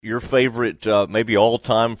your favorite, maybe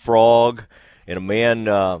all-time Frog, and a man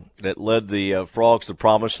that led the Frogs to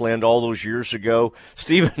Promised Land all those years ago.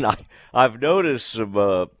 Stephen, I've noticed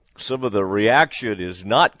some of the reaction is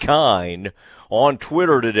not kind on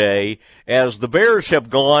Twitter today as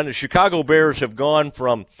the Chicago Bears have gone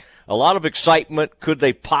from a lot of excitement. Could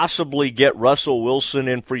they possibly get Russell Wilson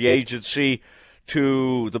in free agency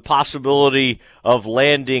to the possibility of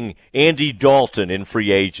landing Andy Dalton in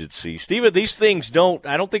free agency? Steven, these things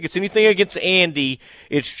I don't think it's anything against Andy.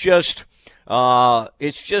 It's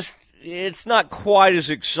not quite as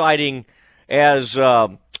exciting as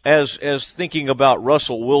thinking about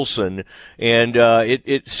Russell Wilson. And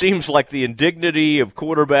it seems like the indignity of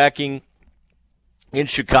quarterbacking in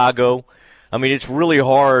Chicago. I mean, it's really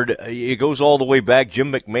hard. It goes all the way back.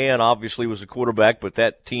 Jim McMahon obviously was a quarterback, but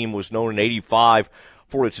that team was known in '85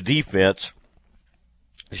 for its defense.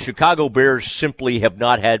 The Chicago Bears simply have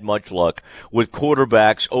not had much luck with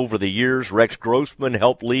quarterbacks over the years. Rex Grossman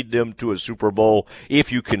helped lead them to a Super Bowl,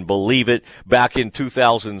 if you can believe it, back in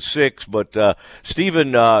 2006. But,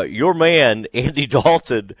 Stephen, your man, Andy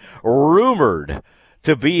Dalton, rumored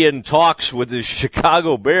to be in talks with the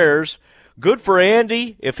Chicago Bears. Good for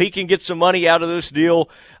Andy if he can get some money out of this deal.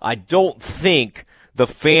 I don't think the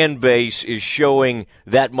fan base is showing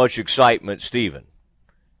that much excitement, Stephen.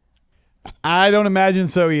 I don't imagine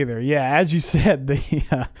so either. Yeah, as you said,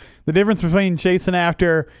 the difference between chasing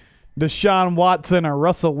after Deshaun Watson or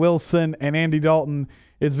Russell Wilson and Andy Dalton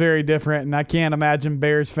is very different, and I can't imagine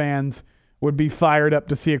Bears fans would be fired up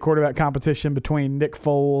to see a quarterback competition between Nick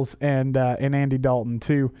Foles and Andy Dalton,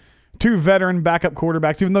 two veteran backup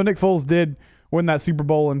quarterbacks, even though Nick Foles did win that Super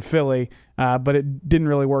Bowl in Philly, but it didn't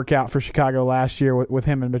really work out for Chicago last year with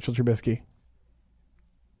him and Mitchell Trubisky.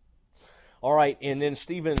 All right, and then,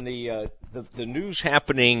 Stephen, the news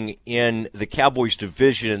happening in the Cowboys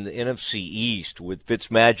division, the NFC East, with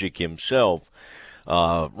Fitzmagic himself,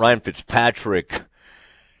 Ryan Fitzpatrick,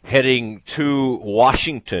 heading to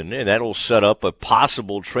Washington, and that'll set up a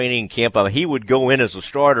possible training camp. He would go in as a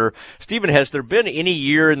starter. Stephen, has there been any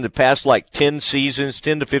year in the past, 10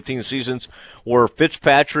 to 15 seasons, where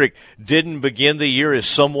Fitzpatrick didn't begin the year as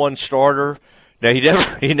someone's starter? Now,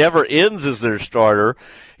 he never ends as their starter.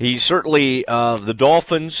 He certainly, the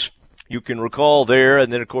Dolphins, you can recall there,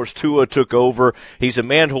 and then, of course, Tua took over. He's a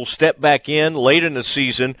man who'll step back in late in the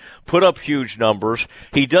season, put up huge numbers.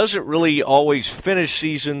 He doesn't really always finish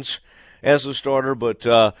seasons as a starter,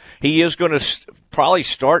 but he is going to probably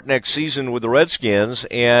start next season with the Redskins.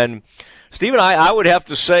 And, Stephen, I would have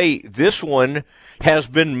to say this one has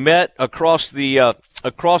been met across the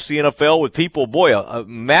NFL with people, a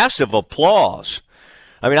massive applause.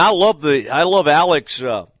 I mean, I love Alex.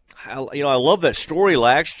 I love that story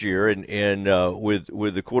last year, and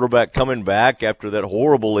with the quarterback coming back after that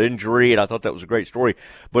horrible injury, and I thought that was a great story.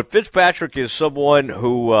 But Fitzpatrick is someone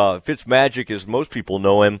who Fitzmagic, as most people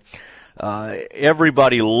know him.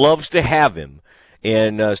 Everybody loves to have him.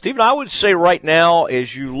 And Stephen, I would say right now,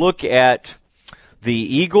 as you look at the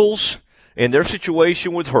Eagles and their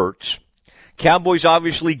situation with Hurts, Cowboys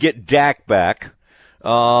obviously get Dak back.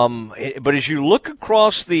 But as you look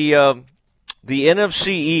across the NFC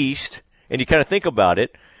East, and you kind of think about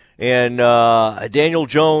it, and Daniel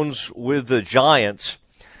Jones with the Giants,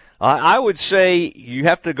 I would say you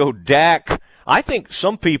have to go Dak. I think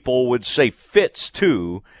some people would say Fitz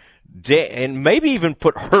too, and maybe even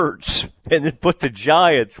put Hurts, and then put the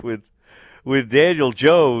Giants with Daniel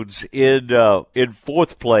Jones in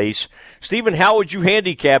fourth place. Stephen, how would you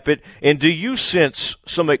handicap it, and do you sense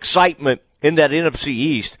some excitement in that NFC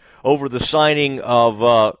East over the signing of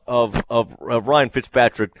Ryan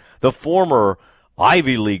Fitzpatrick, the former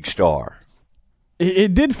Ivy League star?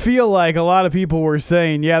 It did feel like a lot of people were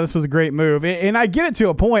saying, yeah, this was a great move. And I get it to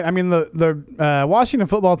a point. I mean, the Washington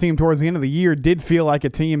football team towards the end of the year did feel like a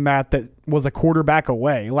team, Matt, that was a quarterback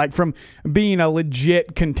away, like from being a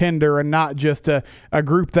legit contender and not just a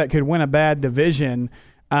group that could win a bad division.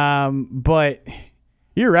 But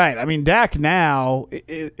you're right. I mean, Dak now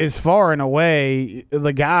is far and away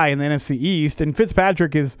the guy in the NFC East, and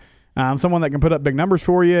Fitzpatrick is someone that can put up big numbers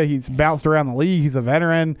for you. He's bounced around the league. He's a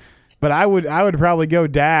veteran. But I would probably go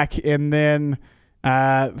Dak and then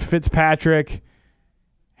Fitzpatrick.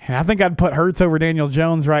 And I think I'd put Hurts over Daniel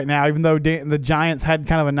Jones right now, even though the Giants had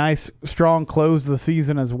kind of a nice, strong close to the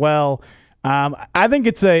season as well. I think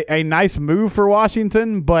it's a nice move for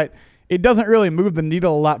Washington, but it doesn't really move the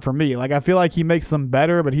needle a lot for me. Like, I feel like he makes them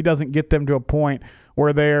better, but he doesn't get them to a point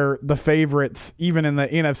where they're the favorites, even in the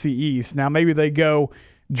NFC East. Now, maybe they go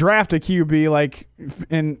draft a QB,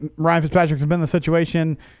 and Ryan Fitzpatrick's been in the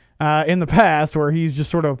situation in the past where he's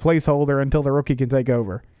just sort of a placeholder until the rookie can take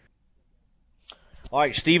over. All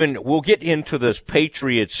right, Stephen, we'll get into this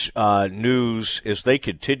Patriots news as they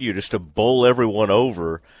continue just to bowl everyone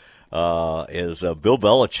over as Bill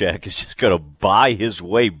Belichick is just going to buy his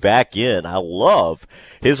way back in. I love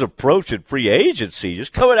his approach in free agency,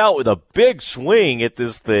 just coming out with a big swing at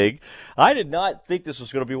this thing. I did not think this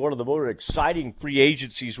was going to be one of the more exciting free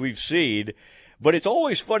agencies we've seen, but it's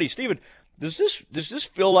always funny. Stephen, does this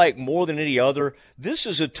feel like more than any other? This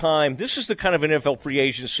is the kind of NFL free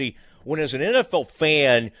agency when, as an NFL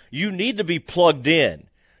fan, you need to be plugged in.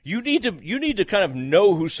 You need to kind of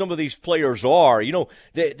know who some of these players are. You know,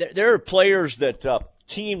 there are players that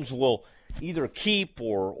teams will either keep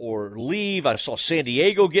or leave. I saw San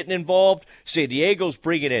Diego getting involved. San Diego's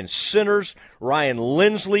bringing in centers. Ryan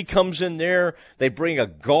Lindsley comes in there. They bring a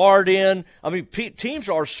guard in. I mean, teams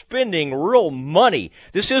are spending real money.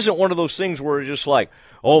 This isn't one of those things where it's just like,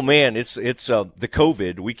 oh man, it's the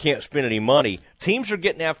COVID. We can't spend any money. Teams are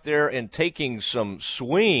getting out there and taking some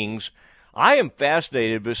swings. I am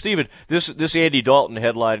fascinated, but Stephen, this Andy Dalton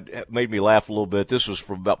headline made me laugh a little bit. This was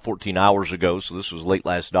from about 14 hours ago, so this was late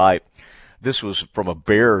last night. This was from a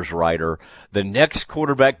Bears writer. The next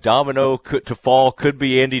quarterback domino to fall could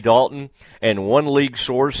be Andy Dalton, and one league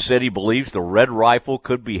source said he believes the Red Rifle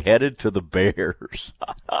could be headed to the Bears.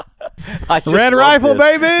 Red Rifle,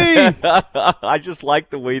 baby! I just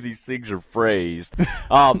like the way these things are phrased.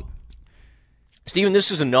 Stephen,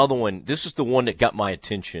 this is another one. This is the one that got my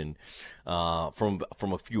attention from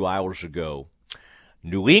a few hours ago.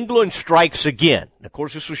 New England strikes again. Of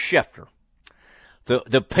course, this was Schefter.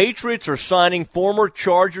 The Patriots are signing former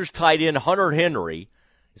Chargers tight end Hunter Henry.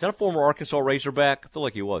 Is that a former Arkansas Razorback? I feel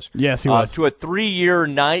like he was. Yes, he was. To a 3-year,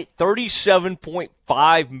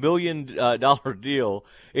 $37.5 million deal,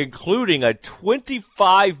 including a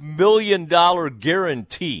 $25 million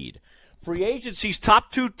guaranteed. Free agency's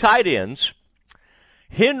top two tight ends,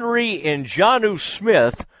 Henry and Jonnu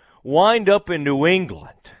Smith, wind up in New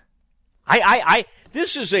England.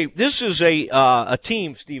 This is a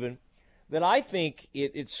team, Stephen, that I think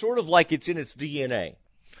it's sort of like it's in its DNA.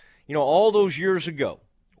 You know, all those years ago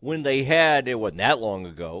when they had, it wasn't that long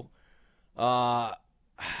ago,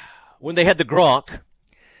 when they had the Gronk,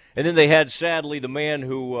 and then they had, sadly, the man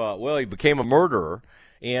who, he became a murderer,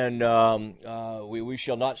 and we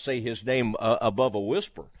shall not say his name above a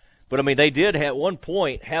whisper. But, I mean, they did at one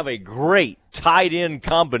point have a great tight end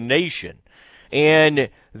combination, and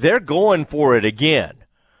they're going for it again.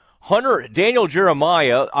 Daniel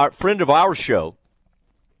Jeremiah, our friend of our show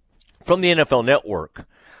from the NFL Network,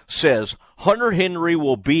 says Hunter Henry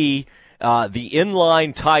will be the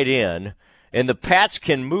inline tight end, and the Pats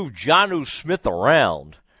can move Jonnu Smith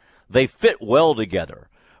around. They fit well together.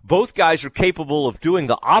 Both guys are capable of doing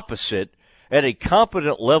the opposite at a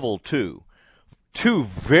competent level, too. Two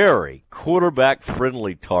very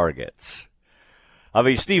quarterback-friendly targets. I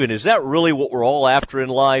mean, Stephen, is that really what we're all after in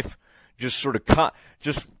life? Just sort of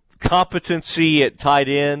competency at tight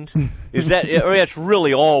end? Is that? I mean, that's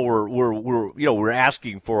really all we're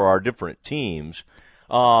asking for our different teams.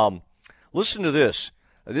 Listen to this.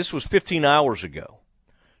 This was 15 hours ago.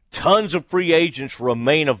 Tons of free agents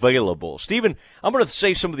remain available. Stephen, I'm going to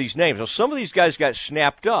say some of these names. Now, some of these guys got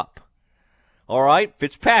snapped up. All right,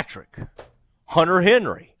 Fitzpatrick, Hunter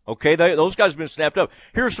Henry. Okay, those guys have been snapped up.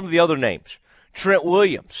 Here are some of the other names: Trent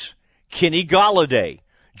Williams, Kenny Golladay,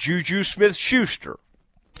 Juju Smith-Schuster,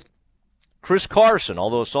 Chris Carson,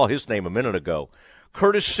 although I saw his name a minute ago,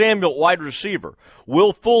 Curtis Samuel, wide receiver,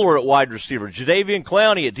 Will Fuller at wide receiver, Jadeveon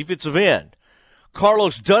Clowney at defensive end,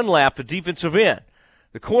 Carlos Dunlap at defensive end,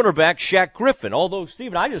 the cornerback Shaq Griffin. Although,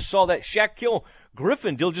 Stephen, I just saw that Shaquille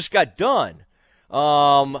Griffin deal just got done.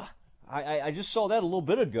 I just saw that a little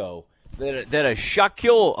bit ago. That a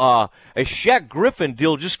Shaq Griffin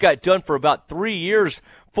deal just got done for about 3 years,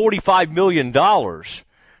 $45 million.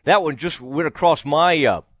 That one just went across my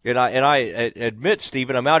and I admit,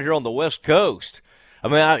 Stephen, I'm out here on the West Coast. I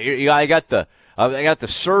mean, I got the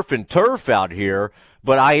surf and turf out here,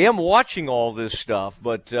 but I am watching all this stuff.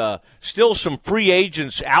 But still, some free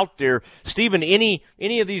agents out there. Stephen, any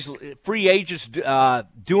of these free agents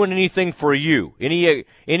doing anything for you?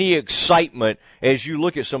 Any excitement as you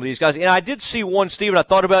look at some of these guys? And I did see one, Stephen. I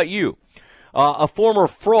thought about you. A former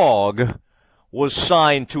Frog was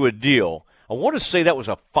signed to a deal. I want to say that was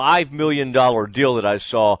a $5 million deal that I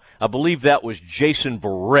saw. I believe that was Jason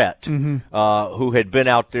Verrett, who had been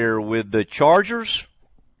out there with the Chargers.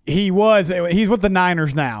 He's with the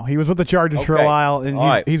Niners now. He was with the Chargers for a while,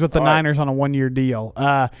 and he's with the Niners on a 1-year deal.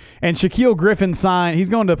 And Shaquille Griffin signed. He's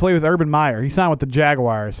going to play with Urban Meyer. He signed with the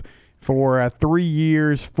Jaguars for 3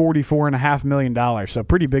 years, $44.5 million. So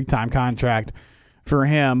pretty big-time contract for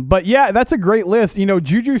him. But, yeah, that's a great list. You know,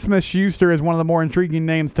 Juju Smith-Schuster is one of the more intriguing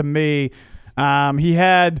names to me. He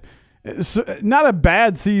had not a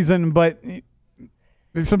bad season, but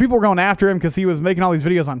some people were going after him because he was making all these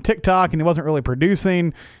videos on TikTok and he wasn't really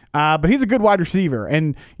producing. But he's a good wide receiver.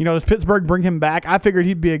 And, you know, does Pittsburgh bring him back? I figured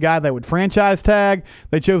he'd be a guy that would franchise tag.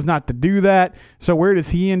 They chose not to do that. So where does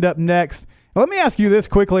he end up next? Let me ask you this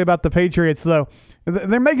quickly about the Patriots, though.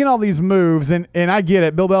 They're making all these moves, and I get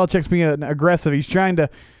it. Bill Belichick's being aggressive. He's trying to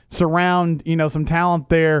surround, you know, some talent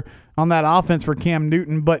there on that offense for Cam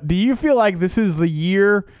Newton. But do you feel like this is the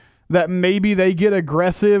year that maybe they get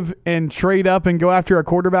aggressive and trade up and go after a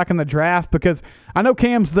quarterback in the draft? Because I know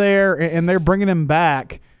Cam's there and they're bringing him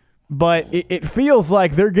back, but it feels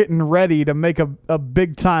like they're getting ready to make a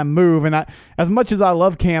big-time move. And as much as I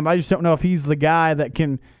love Cam, I just don't know if he's the guy that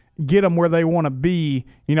can get them where they want to be,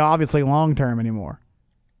 you know, obviously long-term anymore.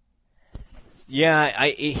 Yeah,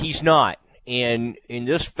 he's not. And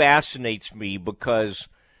this fascinates me because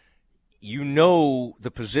you know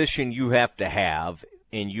the position you have to have,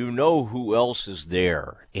 and you know who else is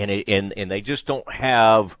there, and they just don't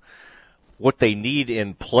have what they need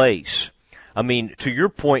in place. I mean, to your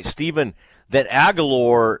point, Stephen, that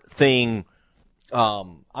Aguilar thing, I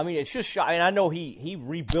mean, it's just shy. And I know he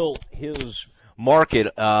rebuilt his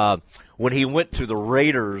market when he went to the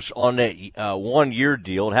Raiders on that 1-year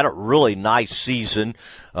deal and had a really nice season.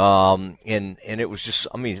 And it was just,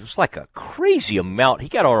 I mean, it was like a crazy amount. He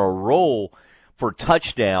got on a roll for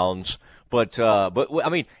touchdowns. But I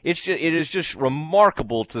mean, it is just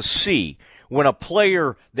remarkable to see when a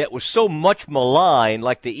player that was so much maligned,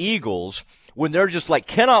 like the Eagles, when they're just like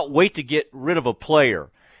cannot wait to get rid of a player,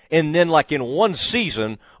 and then like in one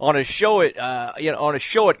season on a show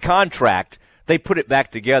at contract, they put it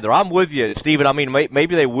back together. I'm with you, Stephen. I mean,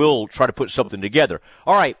 maybe they will try to put something together.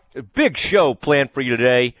 All right, a big show planned for you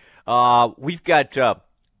today. We've got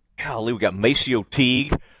Maceo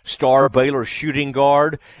Teague, star Baylor shooting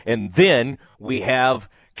guard, and then we have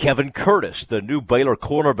Kevin Curtis, the new Baylor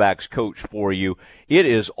cornerbacks coach for you. It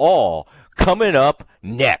is all coming up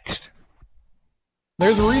next.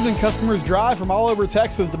 There's a reason customers drive from all over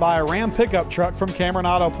Texas to buy a Ram pickup truck from Cameron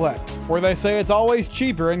Autoplex, where they say it's always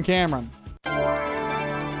cheaper in Cameron.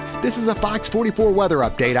 This is a Fox 44 weather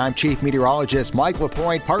update. I'm Chief Meteorologist Mike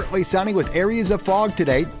LaPointe. Partly sunny with areas of fog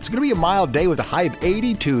today. It's going to be a mild day with a high of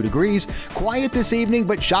 82 degrees. Quiet this evening,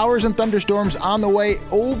 but showers and thunderstorms on the way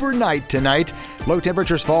overnight tonight. Low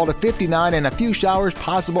temperatures fall to 59 and a few showers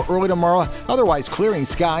possible early tomorrow. Otherwise, clearing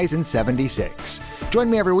skies in 76.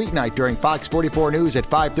 Join me every weeknight during Fox 44 News at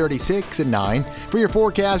 5:36 and 9 for your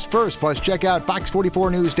forecast first. Plus, check out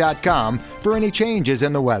fox44news.com for any changes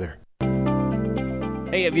in the weather.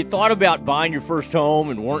 Hey, have you thought about buying your first home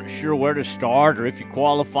and weren't sure where to start or if you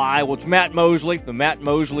qualify? Well, it's Matt Mosley, the Matt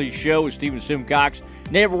Mosley Show with Stephen Simcox.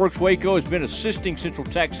 NeighborWorks Waco has been assisting Central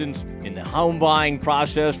Texans in the home buying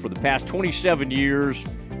process for the past 27 years,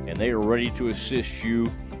 and they are ready to assist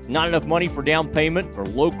you. Not enough money for down payment or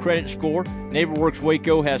low credit score? NeighborWorks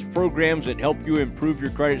Waco has programs that help you improve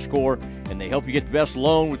your credit score, and they help you get the best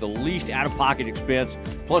loan with the least out-of-pocket expense.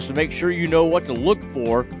 Plus, to make sure you know what to look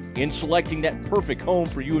for in selecting that perfect home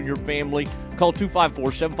for you and your family, call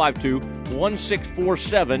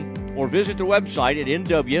 254-752-1647 or visit their website at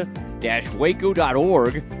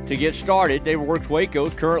nw-waco.org to get started. NeighborWorks Waco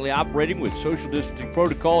is currently operating with social distancing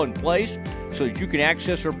protocol in place so that you can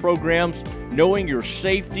access their programs knowing your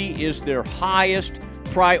safety is their highest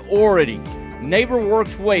priority.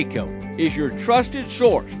 NeighborWorks Waco is your trusted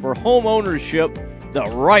source for home ownership the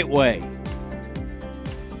right way.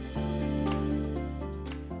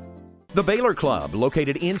 The Baylor Club,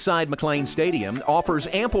 located inside McLean Stadium, offers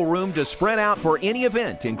ample room to spread out for any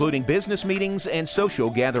event, including business meetings and social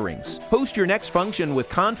gatherings. Host your next function with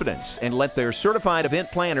confidence and let their certified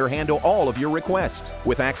event planner handle all of your requests.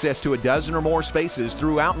 With access to a dozen or more spaces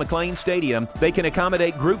throughout McLean Stadium, they can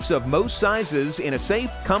accommodate groups of most sizes in a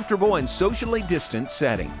safe, comfortable, and socially distant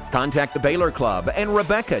setting. Contact the Baylor Club and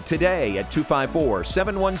Rebecca today at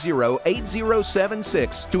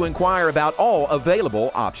 254-710-8076 to inquire about all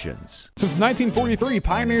available options. Since 1943,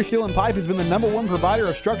 Pioneer Steel and Pipe has been the #1 provider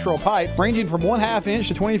of structural pipe, ranging from 1/2 inch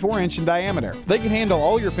to 24 inch in diameter. They can handle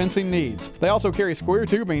all your fencing needs. They also carry square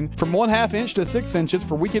tubing from 1/2 inch to 6 inches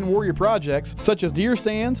for weekend warrior projects, such as deer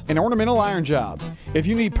stands and ornamental iron jobs. If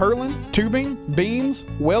you need purlin, tubing, beams,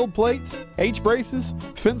 weld plates, H-braces,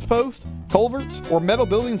 fence posts, culverts, or metal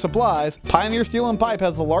building supplies, Pioneer Steel and Pipe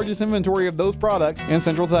has the largest inventory of those products in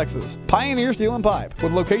Central Texas. Pioneer Steel and Pipe,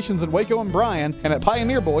 with locations in Waco and Bryan and at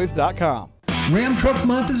pioneerboys.com. Ram Truck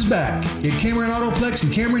Month is back at Cameron Autoplex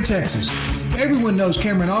in Cameron, Texas. Everyone knows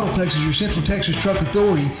Cameron Autoplex is your Central Texas truck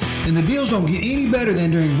authority, and the deals don't get any better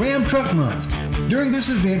than during Ram Truck Month. During this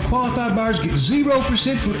event, qualified buyers get 0%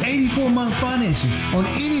 for 84-month financing on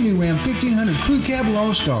any new Ram 1500 Crew Cab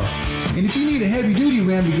Lone Star. And if you need a heavy-duty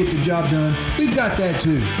Ram to get the job done, we've got that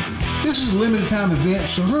too. This is a limited-time event,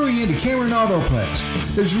 so hurry into Cameron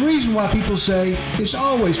Autoplex. There's a reason why people say it's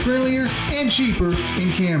always friendlier and cheaper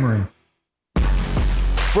in Cameron.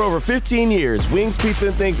 For over 15 years, Wings Pizza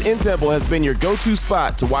and Things in Temple has been your go-to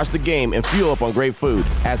spot to watch the game and fuel up on great food.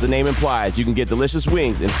 As the name implies, you can get delicious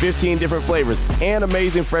wings in 15 different flavors and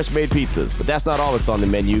amazing fresh-made pizzas. But that's not all that's on the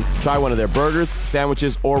menu. Try one of their burgers,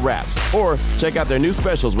 sandwiches, or wraps. Or check out their new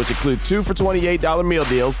specials, which include 2 for $28 meal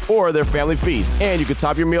deals or their family feast. And you can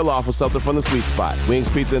top your meal off with something from the sweet spot. Wings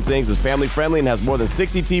Pizza and Things is family-friendly and has more than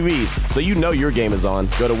 60 TVs, so you know your game is on.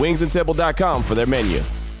 Go to wingsandtemple.com for their menu.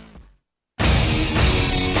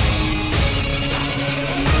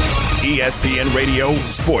 ESPN Radio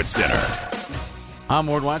Sports Center. I'm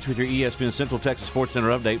Ward Watch with your ESPN Central Texas Sports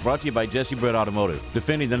Center update, brought to you by Jesse Brett Automotive.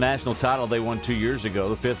 Defending the national title they won 2 years ago,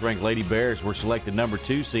 the 5th-ranked Lady Bears were selected number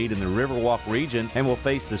 2 seed in the Riverwalk region and will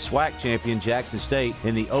face the SWAC champion Jackson State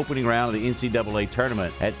in the opening round of the NCAA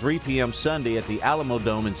tournament at 3 p.m. Sunday at the Alamo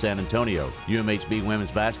Dome in San Antonio. UMHB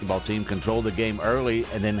women's basketball team controlled the game early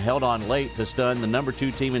and then held on late to stun the number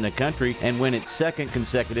 2 team in the country and win its second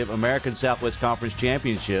consecutive American Southwest Conference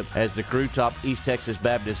championship as the Crew topped East Texas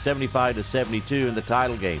Baptist 75-72 in the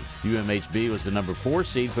title game. UMHB was the number 4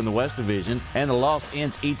 seed from the West Division, and the loss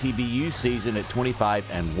ends ETBU season at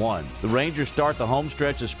 25-1. The Rangers start the home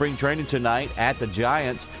stretch of spring training tonight at the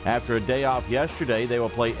Giants. After a day off yesterday, they will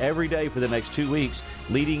play every day for the next 2 weeks,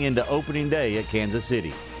 leading into opening day at Kansas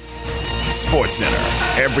City. Sports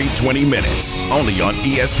Center, every 20 minutes, only on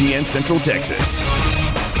ESPN Central Texas.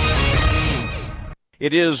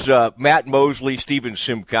 It is Matt Mosley, Stephen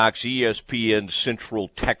Simcox, ESPN Central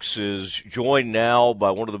Texas, joined now by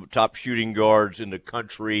one of the top shooting guards in the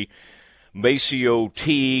country, Maceo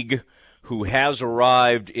Teague, who has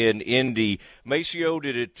arrived in Indy. Maceo,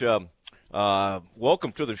 did it?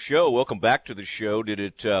 Welcome to the show. Welcome back to the show. Did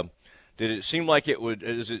it seem like it would?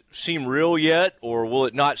 Does it seem real yet, or will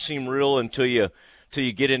it not seem real until you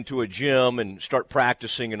get into a gym and start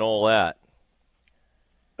practicing and all that?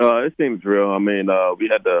 It seems real. I mean, we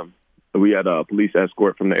had a police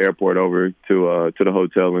escort from the airport over to the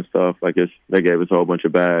hotel and stuff. Like they gave us a whole bunch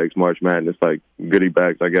of bags, March Madness, like goodie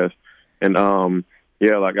bags, I guess. And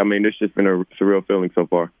it's just been a surreal feeling so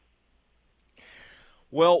far.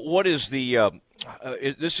 Well, what is the?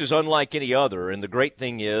 This is unlike any other, and the great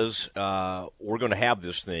thing is we're going to have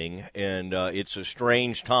this thing, and it's a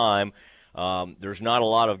strange time. There's not a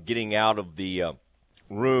lot of getting out of the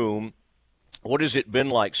room. What has it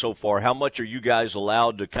been like so far? How much are you guys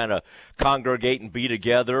allowed to kind of congregate and be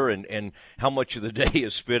together, and how much of the day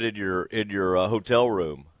is spent in your hotel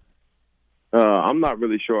room? I'm not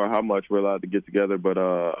really sure how much we're allowed to get together, but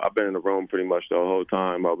I've been in the room pretty much the whole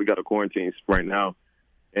time. We got a quarantine right now,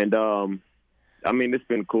 and it's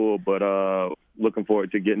been cool, but looking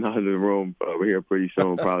forward to getting out of the room. We're here pretty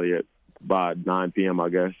soon, probably by 9 p.m., I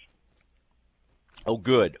guess. Oh,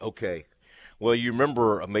 good. Okay. Well, you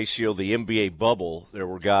remember, Maceo, the NBA bubble. There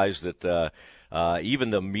were guys that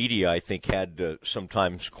even the media, I think, had to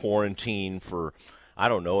sometimes quarantine for, I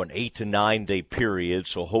don't know, an 8 to 9 day period.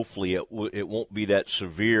 So hopefully it won't be that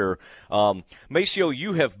severe. Maceo,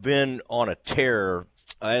 you have been on a tear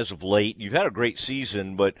as of late. You've had a great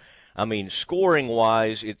season, but I mean,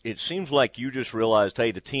 scoring-wise, it seems like you just realized,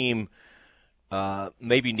 hey, the team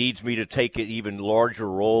maybe needs me to take an even larger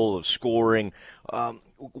role of scoring.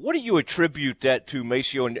 What do you attribute that to,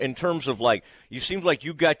 Maceo, in terms of, like, you seemed like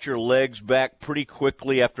you got your legs back pretty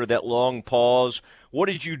quickly after that long pause. What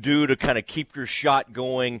did you do to kind of keep your shot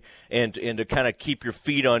going and to kind of keep your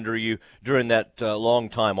feet under you during that long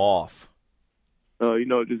time off?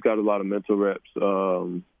 Just got a lot of mental reps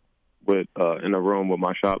with in a room with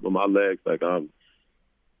my shot, with my legs. Like,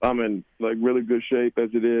 I'm in, like, really good shape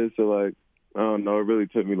as it is. So, like, I don't know, it really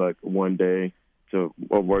took me, like, one day of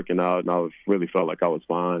working out, and I really felt like I was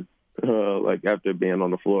fine, like, after being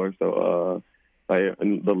on the floor. So,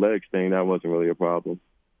 and the legs thing, that wasn't really a problem.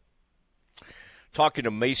 Talking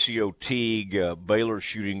to Maceo Teague, Baylor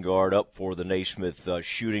shooting guard, up for the Naismith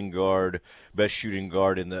shooting guard, best shooting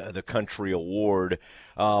guard in the country award.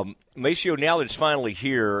 Maceo, now that it's finally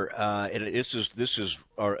here, and this is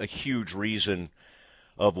a huge reason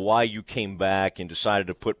of why you came back and decided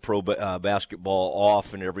to put pro basketball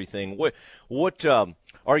off and everything. What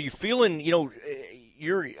are you feeling?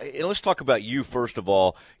 and let's talk about you first of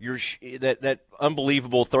all. That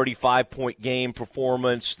unbelievable 35-point game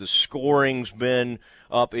performance. The scoring's been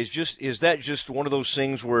up. Is that just one of those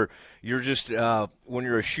things where you're just when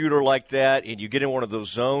you're a shooter like that and you get in one of those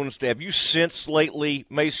zones? Have you sensed lately,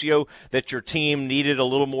 Maceo, that your team needed a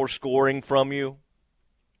little more scoring from you?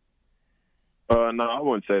 No, I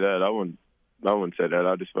wouldn't say that. I wouldn't say that.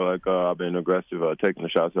 I just feel like I've been aggressive, taking the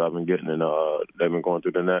shots that I've been getting, and they've been going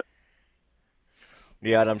through the net.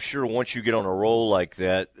 Yeah, and I'm sure once you get on a roll like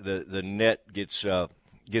that, the net gets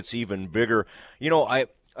even bigger. You know,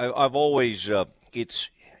 I've always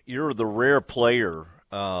you're the rare player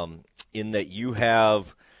in that you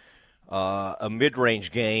have a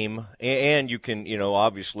mid-range game, and you can,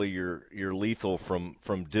 obviously you're lethal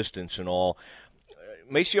from distance and all.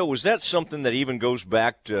 Maceo, was that something that even goes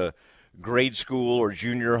back to grade school or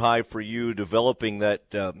junior high for you, developing that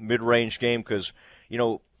mid-range game? Because,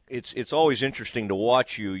 it's always interesting to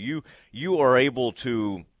watch you. You are able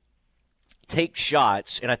to take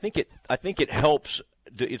shots, and I think it helps.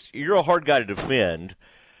 You're a hard guy to defend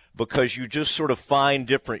because you just sort of find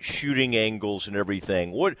different shooting angles and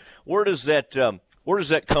everything. Where does that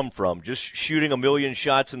come from? Just shooting a million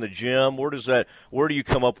shots in the gym? Where do you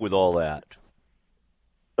come up with all that?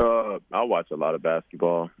 I watch a lot of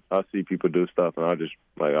basketball. I see people do stuff, and I just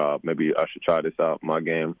maybe I should try this out in my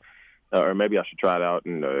game, or maybe I should try it out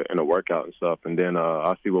in a workout and stuff, and then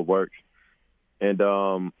I'll see what works. And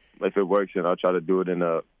if it works, then I'll try to do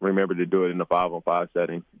it remember to do it in the 5-on-5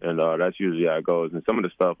 setting, and that's usually how it goes. And some of the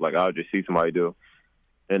stuff, I'll just see somebody do,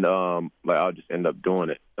 and I'll just end up doing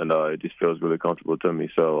it, and it just feels really comfortable to me.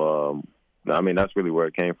 So that's really where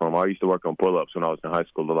it came from. I used to work on pull-ups when I was in high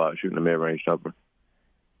school a lot, shooting a mid-range jumper.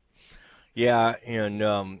 Yeah,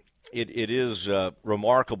 and it is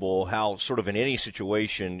remarkable how sort of in any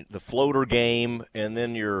situation, the floater game and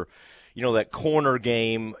then that corner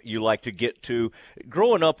game you like to get to.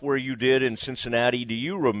 Growing up where you did in Cincinnati, do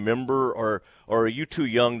you remember, or are you too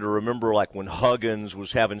young to remember, when Huggins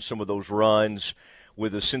was having some of those runs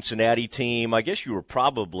with the Cincinnati team? I guess you were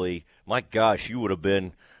probably, my gosh, you would have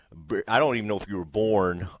been, I don't even know if you were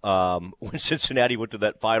born when Cincinnati went to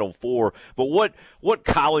that Final Four. But what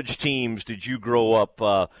college teams did you grow up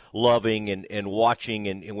loving and watching,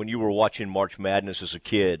 and when you were watching March Madness as a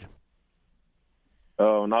kid?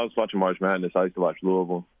 When I was watching March Madness, I used to watch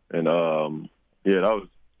Louisville, and I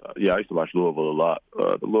used to watch Louisville a lot.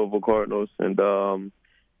 The Louisville Cardinals, and growing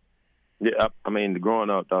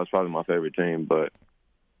up, that was probably my favorite team, but.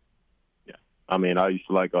 I used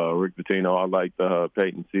to like Rick Pitino. I liked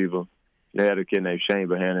Peyton Siva. They had a kid named Shane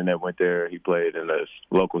Bohannon that went there. He played in the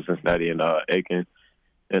local Cincinnati in Aiken.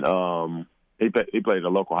 And he played at a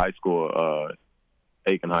local high school,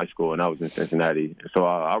 Aiken High School, and I was in Cincinnati. So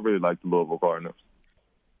I really liked the Louisville Cardinals.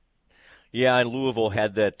 Yeah, and Louisville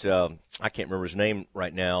had that, I can't remember his name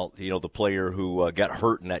right now, the player who got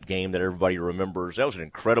hurt in that game that everybody remembers. That was an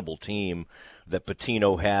incredible team that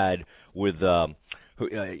Pitino had with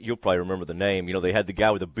you'll probably remember the name. They had the guy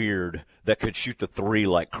with a beard that could shoot the three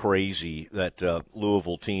like crazy, that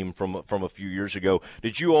Louisville team from a few years ago.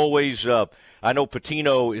 Did you always I know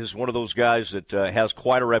Pitino is one of those guys that has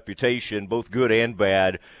quite a reputation, both good and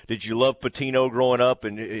bad. Did you love Pitino growing up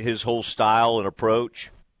and his whole style and approach?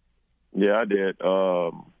 Yeah, I did.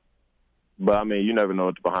 But, you never know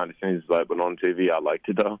what the behind the scenes is like, but on TV I liked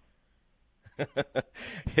it, though.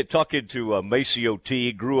 Talking to Maceo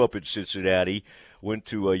T, grew up in Cincinnati, went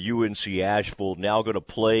to UNC Asheville, now going to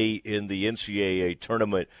play in the NCAA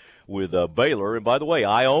tournament with Baylor. And by the way,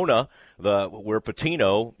 Iona, where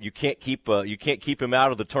Pitino, you can't keep him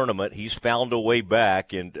out of the tournament. He's found a way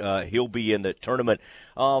back, and he'll be in the tournament.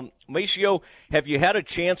 Maceo, have you had a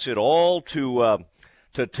chance at all to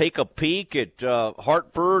take a peek at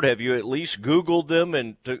Hartford? Have you at least Googled them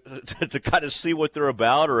and to kind of see what they're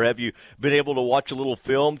about, or have you been able to watch a little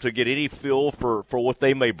film to get any feel for what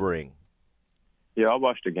they may bring? Yeah, I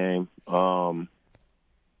watched the game, and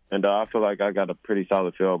I feel like I got a pretty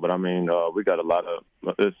solid feel. But, we got a lot of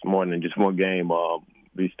 – it's more than just one game.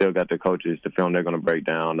 We still got the coaches, the film they're going to break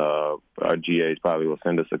down. Our GAs probably will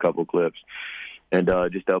send us a couple clips. And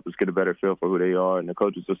just to help us get a better feel for who they are. And the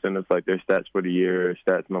coaches will send us, their stats for the year,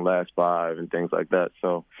 stats in the last 5, and things like that.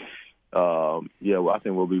 So, I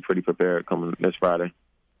think we'll be pretty prepared coming this Friday.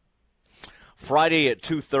 Friday at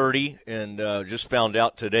 2:30, and just found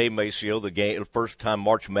out today, Maceo, the game, first time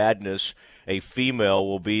March Madness, a female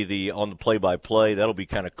will be on the play-by-play. That'll be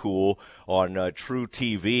kind of cool on True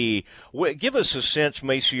TV. Give us a sense,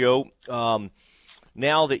 Maceo,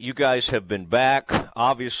 now that you guys have been back,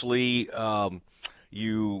 obviously,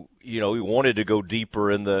 you wanted to go deeper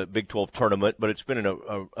in the Big 12 tournament, but it's been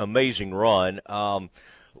an amazing run.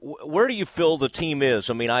 Where do you feel the team is?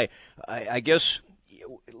 I mean, I guess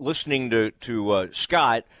listening to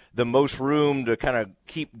Scott, the most room to kind of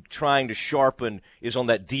keep trying to sharpen is on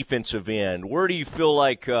that defensive end. Where do you feel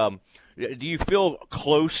like do you feel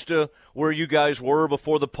close to where you guys were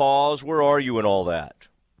before the pause? Where are you in all that?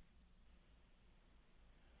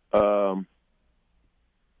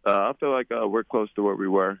 I feel like we're close to where we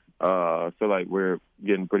were. I feel like we're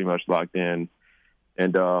getting pretty much locked in,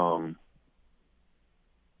 and I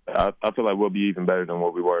feel like we'll be even better than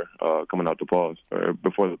what we were coming out the pause or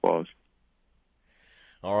before the pause.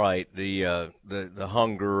 All right, the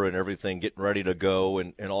hunger and everything, getting ready to go,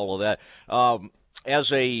 and all of that.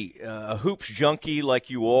 As a hoops junkie like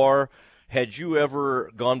you are, had you ever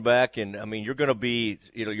gone back and, I mean, you're going to be,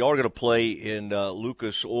 y'all are going to play in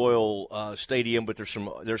Lucas Oil Stadium, but there's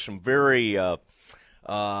some very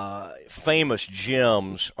famous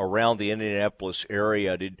gyms around the Indianapolis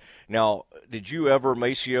area. Did you ever,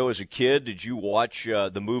 Maceo, as a kid, did you watch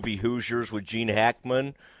the movie Hoosiers with Gene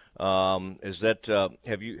Hackman? Is that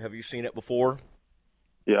have you seen it before?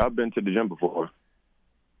 Yeah, I've been to the gym before.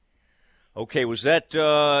 Okay, was that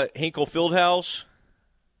Hinkle Fieldhouse?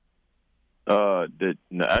 The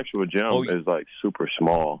actual gym is like super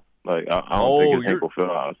small. Like I don't think it's Hinkle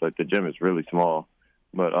Fieldhouse. Like the gym is really small.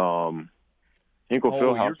 But Hinkle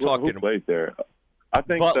Fieldhouse, who plays there? I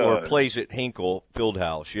think Butler plays at Hinkle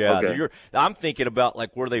Fieldhouse. Yeah, okay. I'm thinking about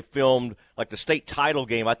like where they filmed like the state title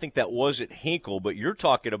game. I think that was at Hinkle, but you're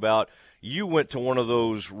talking about you went to one of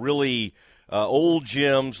those really old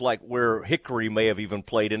gyms like where Hickory may have even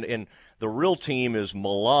played, and the real team is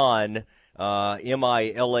Milan,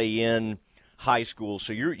 Milan High School.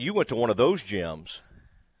 So you went to one of those gyms.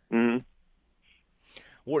 Mm-hmm.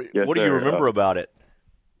 What do you remember about it?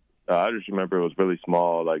 I just remember it was really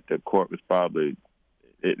small. Like the court was probably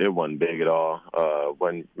it wasn't big at all.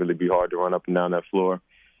 Wouldn't really be hard to run up and down that floor.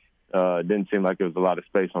 It didn't seem like there was a lot of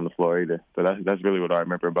space on the floor either. So that's really what I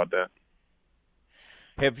remember about that.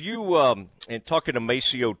 Have you, in talking to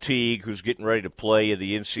Maceo Teague, who's getting ready to play in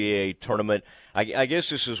the NCAA tournament, I guess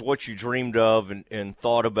this is what you dreamed of and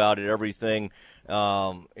thought about it, everything.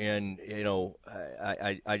 And,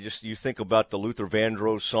 I just, you think about the Luther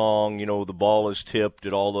Vandross song, the ball is tipped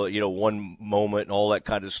at all the, one moment and all that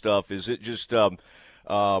kind of stuff. Is it just,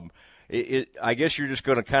 I guess you're just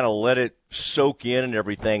going to kind of let it soak in and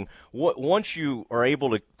everything. Once you are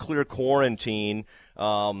able to clear quarantine,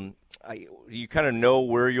 you kind of know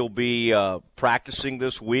where you'll be practicing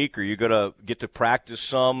this week? Are you going to get to practice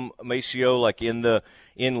some, Maceo, like in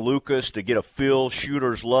Lucas to get a feel?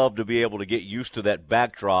 Shooters love to be able to get used to that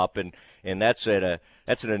backdrop, and that's an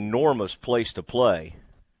enormous place to play.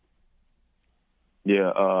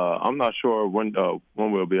 Yeah, I'm not sure when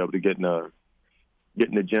we'll be able to get in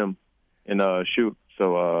the gym and shoot.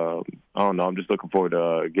 So I don't know. I'm just looking forward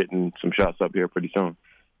to getting some shots up here pretty soon.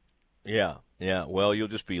 Yeah. Well, you'll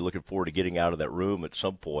just be looking forward to getting out of that room at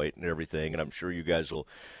some point and everything, and I'm sure you guys will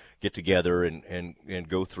get together and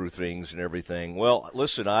go through things and everything. Well,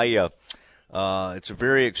 listen, it's a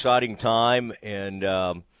very exciting time, and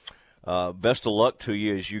best of luck to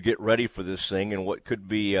you as you get ready for this thing and what could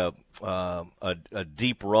be a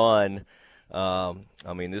deep run.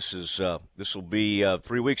 I mean, this will be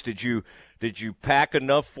 3 weeks. Did you pack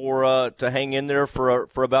enough to hang in there for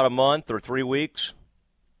about a month or 3 weeks?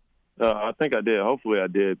 I think I did. Hopefully I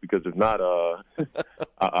did, because if not,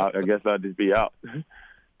 I guess I'd just be out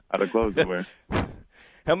of clothes to wear.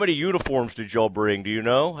 How many uniforms did y'all bring? Do you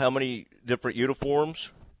know how many different uniforms?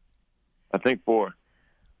 I think 4.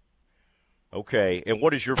 Okay. And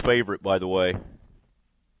what is your favorite, by the way?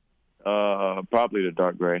 Probably the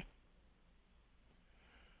dark gray.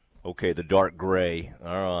 Okay, the dark gray.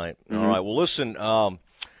 All right. Mm-hmm. All right. Well, listen,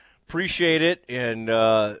 appreciate it, and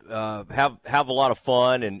have a lot of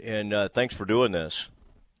fun, and thanks for doing this.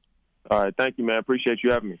 All right. Thank you, man. Appreciate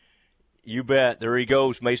you having me. You bet. There he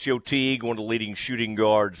goes, Maceo Teague, one of the leading shooting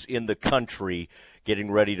guards in the country,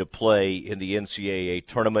 getting ready to play in the NCAA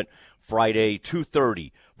tournament Friday,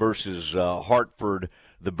 2:30 versus Hartford.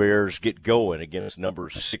 The Bears get going against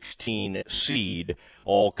number 16 seed,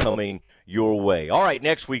 all coming your way. All right,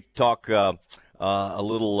 next week talk a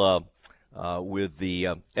little with the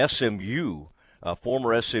SMU,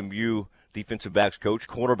 former SMU defensive backs coach,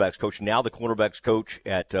 cornerbacks coach, now the cornerbacks coach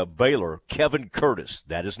at Baylor, Kevin Curtis.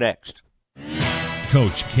 That is next.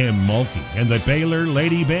 Coach Kim Mulkey and the Baylor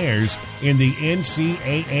Lady Bears in the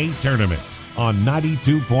NCAA tournament on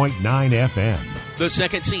 92.9 FM. The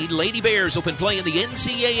second seed Lady Bears open play in the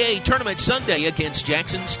NCAA tournament Sunday against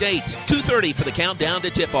Jackson State. 2:30 for the countdown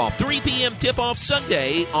to tip-off. 3 p.m. tip-off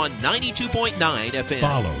Sunday on 92.9 FM.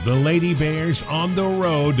 Follow the Lady Bears on the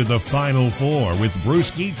road to the Final Four with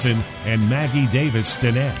Bruce Geetson and Maggie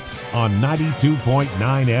Davis-Stinnett on 92.9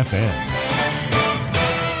 FM.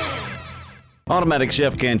 Automatic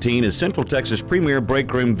Chef Canteen is Central Texas' premier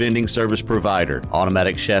break room vending service provider.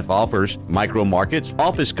 Automatic Chef offers micro markets,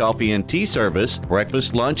 office coffee and tea service,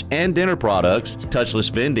 breakfast, lunch, and dinner products, touchless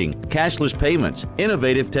vending, cashless payments,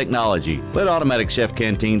 innovative technology. Let Automatic Chef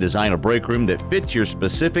Canteen design a break room that fits your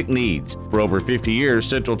specific needs. For over 50 years,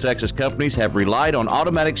 Central Texas companies have relied on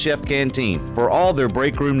Automatic Chef Canteen for all their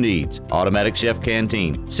break room needs. Automatic Chef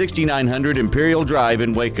Canteen, 6900 Imperial Drive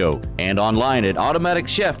in Waco, and online at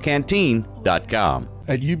automaticchefcanteen.com.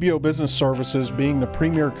 At UBO Business Services, being the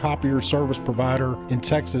premier copier service provider in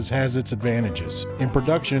Texas has its advantages. In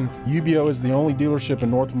production, UBO is the only dealership in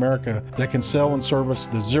North America that can sell and service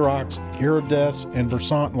the Xerox, Iridesc, and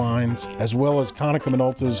Versant lines, as well as Konica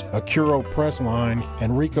Minolta's Acuro Press line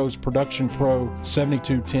and Ricoh's Production Pro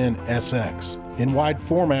 7210 SX. In wide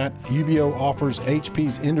format, UBO offers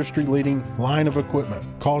HP's industry-leading line of equipment.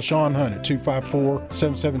 Call Sean Hunt at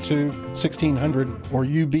 254-772-1600 or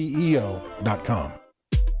ubeo.com.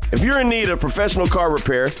 If you're in need of professional car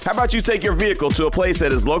repair, how about you take your vehicle to a place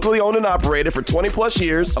that is locally owned and operated for 20 plus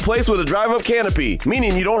years, a place with a drive-up canopy,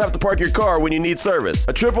 meaning you don't have to park your car when you need service,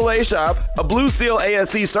 a AAA shop, a Blue Seal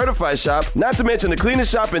ASE certified shop, not to mention the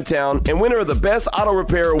cleanest shop in town and winner of the Best Auto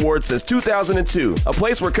Repair Award since 2002, a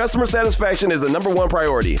place where customer satisfaction is the #1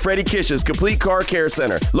 priority. Freddie Kish's Complete Car Care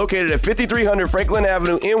Center, located at 5300 Franklin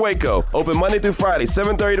Avenue in Waco, open Monday through Friday,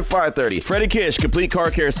 7:30 to 5:30. Freddie Kish Complete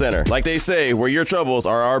Car Care Center, like they say, where your troubles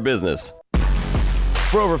are our business.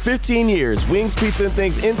 For over 15 years, Wings Pizza and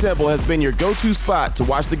Things in Temple has been your go-to spot to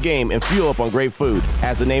watch the game and fuel up on great food.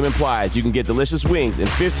 As the name implies, you can get delicious wings in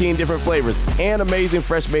 15 different flavors and amazing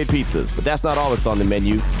fresh-made pizzas. But that's not all that's on the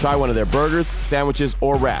menu. Try one of their burgers, sandwiches,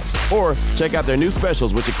 or wraps. Or check out their new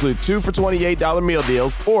specials, which include 2 for $28 meal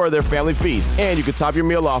deals or their family feast. And you can top your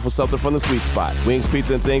meal off with something from the sweet spot. Wings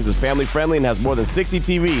Pizza and Things is family-friendly and has more than 60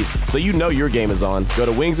 TVs, so you know your game is on. Go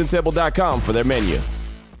to wingsandtemple.com for their menu.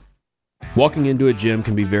 Walking into a gym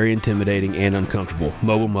can be very intimidating and uncomfortable.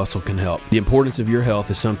 Mobile Muscle can help. The importance of your health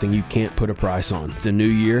is something you can't put a price on. It's a new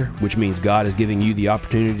year, which means God is giving you the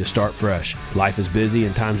opportunity to start fresh. Life is busy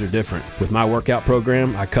and times are different. With my workout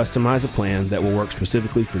program, I customize a plan that will work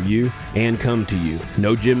specifically for you and come to you.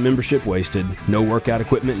 No gym membership wasted, no workout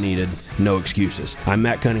equipment needed, no excuses. I'm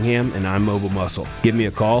Matt Cunningham and I'm Mobile Muscle. Give me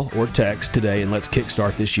a call or text today and let's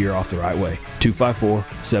kickstart this year off the right way.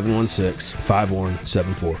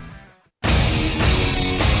 254-716-5174.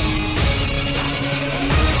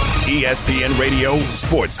 ESPN Radio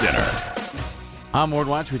Sports Center. I'm Ward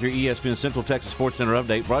Watch with your ESPN Central Texas Sports Center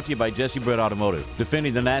update, brought to you by Jesse Britt Automotive.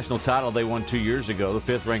 Defending the national title they won 2 years ago, the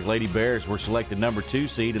 5th-ranked Lady Bears were selected #2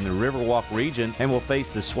 seed in the Riverwalk region and will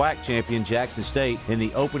face the SWAC champion Jackson State in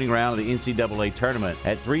the opening round of the NCAA tournament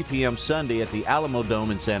at 3 p.m. Sunday at the Alamo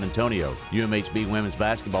Dome in San Antonio. UMHB women's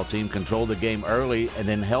basketball team controlled the game early and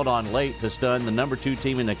then held on late to stun the #2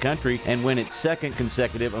 team in the country and win its second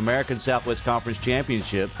consecutive American Southwest Conference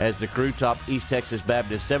championship as the crew topped East Texas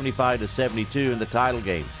Baptist 75-72 in the title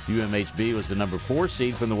game. UMHB was the #4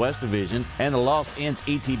 seed from the West Division, and the loss ends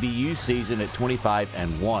ETBU season at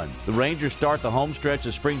 25-1. The Rangers start the home stretch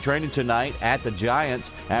of spring training tonight at the Giants.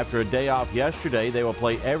 After a day off yesterday, they will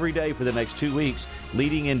play every day for the next 2 weeks,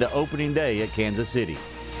 leading into opening day at Kansas City.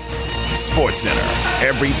 Sports Center,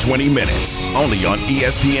 every 20 minutes, only on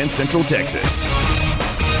ESPN Central Texas.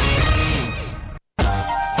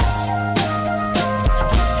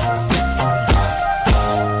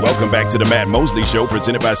 Welcome back to the Matt Mosley Show,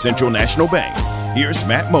 presented by Central National Bank. Here's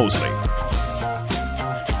Matt Mosley.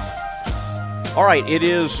 All right, it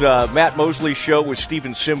is Matt Mosley Show with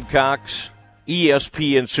Stephen Simcox,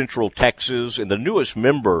 ESPN Central Texas, and the newest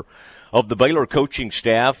member of the Baylor coaching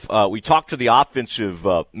staff. We talked to the offensive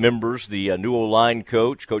members, the new O-line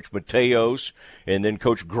coach, Coach Mateos, and then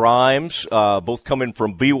Coach Grimes, both coming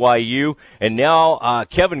from BYU. And now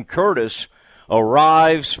Kevin Curtis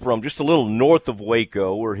arrives from just a little north of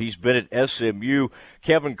Waco, where he's been at SMU.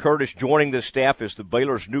 Kevin Curtis joining the staff as the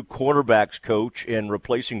Baylor's new quarterbacks coach and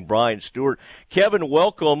replacing Brian Stewart. Kevin,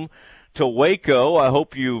 welcome to Waco. I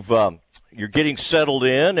hope you're getting settled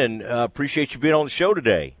in, and appreciate you being on the show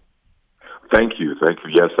today. Thank you.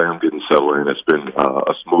 Yes, I am getting settled in. It's been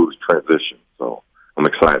a smooth transition, so I'm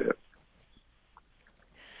excited.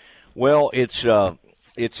 Well, it's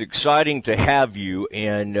it's exciting to have you,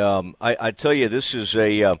 and I tell you, this is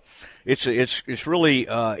it's really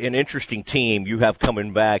an interesting team you have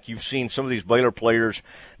coming back. You've seen some of these Baylor players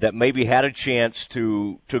that maybe had a chance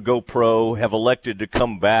to go pro have elected to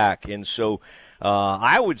come back, and so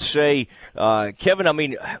I would say, Kevin, I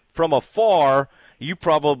mean, from afar, you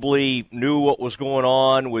probably knew what was going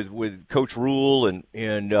on with Coach Rule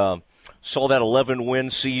and saw that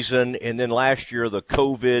 11-win season, and then last year the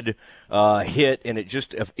COVID hit, and it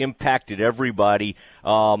just impacted everybody.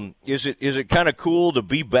 Is it kind of cool to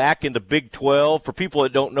be back in the Big 12? For people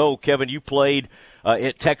that don't know, Kevin, you played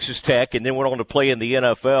at Texas Tech and then went on to play in the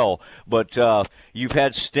NFL, but you've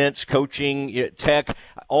had stints coaching at Tech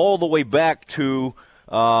all the way back to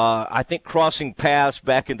I think crossing paths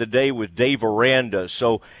back in the day with Dave Aranda.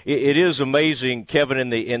 So it is amazing,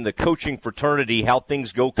 Kevin, in the coaching fraternity, how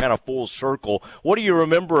things go kind of full circle. What do you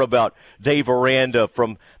remember about Dave Aranda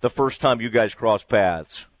from the first time you guys crossed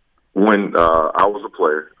paths? When I was a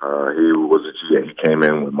player, he was a GA. He came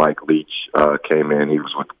in when Mike Leach came in. He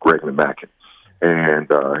was with Greg McMackin. And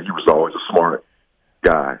he was always a smart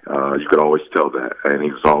guy. You could always tell that. And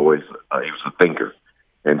he was always he was a thinker.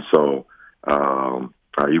 And so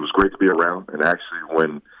he was great to be around. And actually,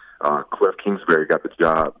 when Cliff Kingsbury got the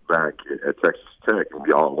job back at Texas Tech and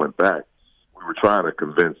we all went back, we were trying to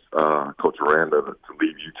convince Coach Aranda to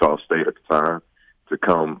leave Utah State at the time to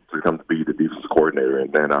come to be the defensive coordinator.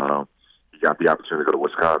 And then he got the opportunity to go to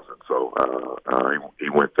Wisconsin. So he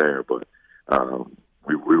went there. But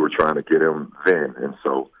we were trying to get him then. And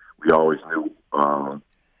so we always knew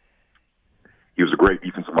he was a great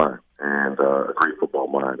defensive mind and a great football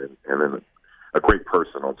mind, and then a great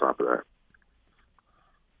person on top of that.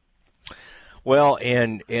 Well,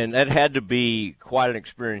 and that had to be quite an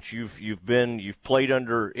experience. You've played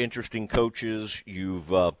under interesting coaches. You've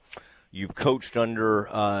coached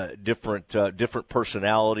under different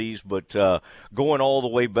personalities, but going all the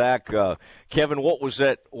way back, Kevin, what was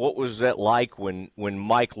that like when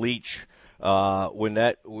Mike Leach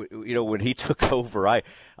when he took over? I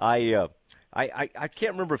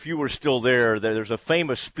can't remember if you were still there. There's a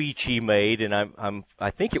famous speech he made, and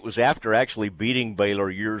I think it was after actually beating Baylor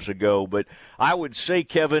years ago. But I would say,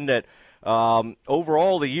 Kevin, that over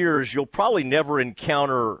all the years, you'll probably never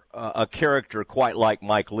encounter a character quite like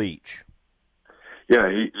Mike Leach. Yeah,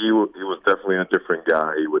 he was definitely a different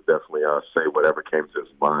guy. He would definitely say whatever came to his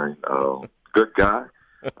mind. Good guy,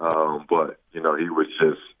 but he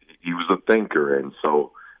was a thinker, and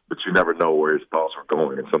so. But you never know where his thoughts were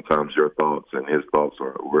going, and sometimes your thoughts and his thoughts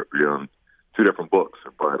were on two different books.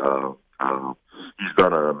 But he's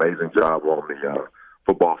done an amazing job on the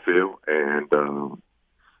football field, and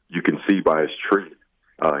you can see by his tree,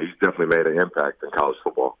 he's definitely made an impact in college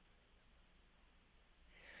football.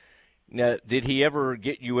 Now, did he ever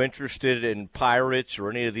get you interested in Pirates or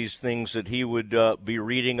any of these things that he would be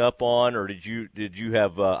reading up on, or did you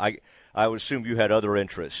have? I would assume you had other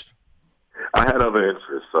interests. I had other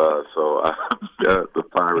interests, so the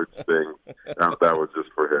Pirates thing, that was just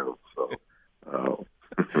for him. So,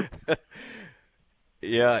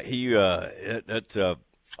 yeah, he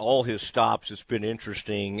all his stops. It's been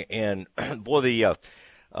interesting, and boy,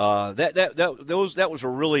 that was a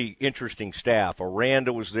really interesting staff.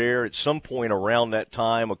 Aranda was there at some point around that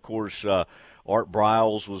time. Of course, Art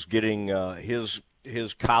Briles was getting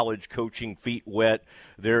his college coaching feet wet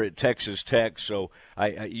there at Texas Tech. So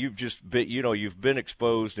you've been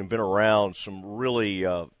exposed and been around some really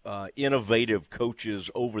innovative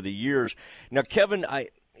coaches over the years. Now, Kevin,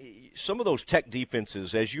 some of those Tech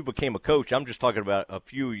defenses, as you became a coach, I'm just talking about a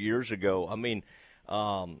few years ago. I mean,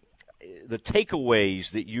 the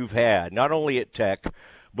takeaways that you've had, not only at Tech,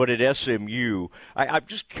 but at SMU. I'm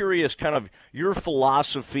just curious, kind of your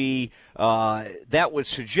philosophy that would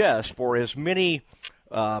suggest for as many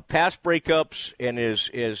pass breakups and as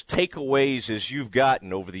takeaways as you've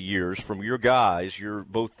gotten over the years from your guys, your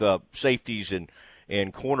both safeties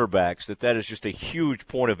and cornerbacks, that is just a huge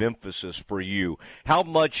point of emphasis for you. How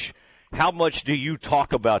much do you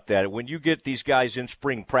talk about that when you get these guys in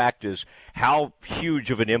spring practice? How huge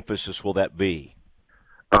of an emphasis will that be?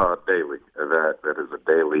 Daily. That is a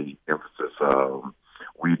daily emphasis.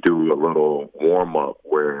 We do a little warm-up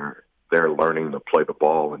where they're learning to play the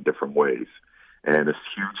ball in different ways. And it's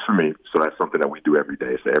huge for me, so that's something that we do every day.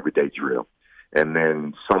 It's an everyday drill. And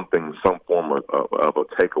then some form of a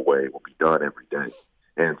takeaway will be done every day.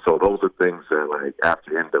 And so those are things that, like,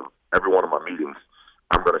 after the end of every one of my meetings,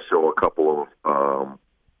 I'm going to show a couple of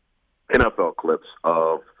NFL clips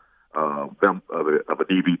of a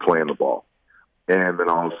DB playing the ball. And then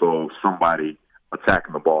also somebody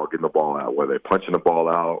attacking the ball, getting the ball out, whether they're punching the ball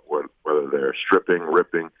out, whether they're stripping,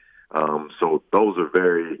 ripping. So those are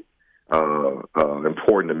very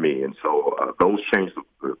important to me. And so those change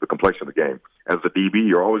the complexion of the game. As a DB,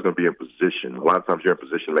 you're always going to be in position. A lot of times you're in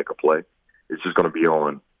position to make a play. It's just going to be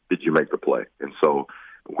on, did you make the play? And so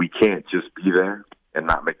we can't just be there and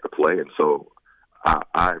not make the play. And so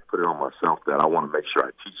I put it on myself that I want to make sure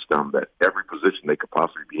I teach them that every position they could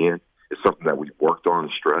possibly be in is something that we've worked on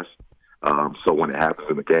and stressed. So when it happens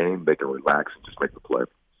in the game, they can relax and just make the play.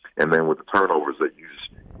 And then with the turnovers, that you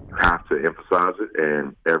have to emphasize it,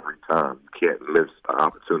 and every time you can't miss an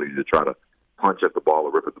opportunity to try to punch at the ball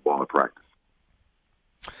or rip at the ball in practice.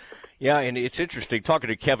 Yeah, and it's interesting talking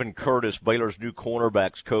to Kevin Curtis, Baylor's new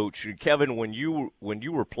cornerbacks coach. Kevin, when you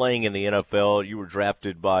were playing in the NFL, you were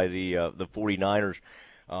drafted by the 49ers.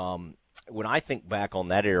 When I think back on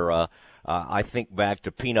that era, I think back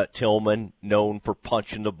to Peanut Tillman, known for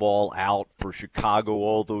punching the ball out for Chicago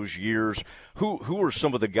all those years. Who are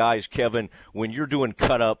some of the guys, Kevin, when you're doing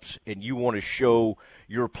cut-ups and you want to show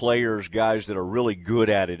your players guys that are really good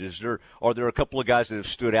at it? Are there a couple of guys that have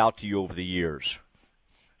stood out to you over the years?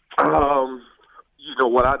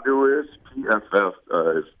 What I do is PFF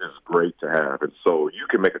is great to have. And so you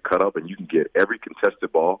can make a cut-up and you can get every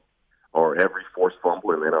contested ball or every forced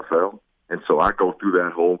fumble in the NFL. And so I go through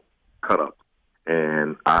that whole cut-up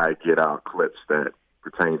and I get out clips that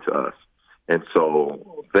pertain to us. And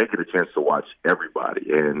so they get a chance to watch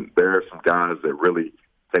everybody. And there are some guys that really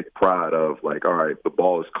take pride of, like, all right, the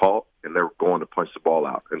ball is caught and they're going to punch the ball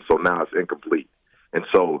out. And so now it's incomplete. And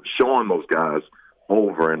so showing those guys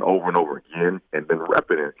over and over and over again and then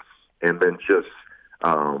repping it, and then just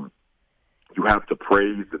you have to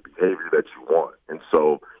praise the behavior that you want. And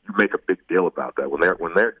so you make a big deal about that. When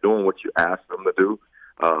they're doing what you ask them to do,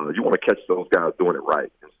 you want to catch those guys doing it right.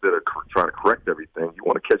 Instead of trying to correct everything, you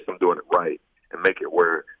want to catch them doing it right and make it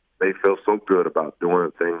where they feel so good about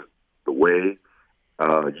doing things the way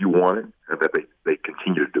you want it, and that they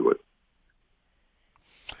continue to do it.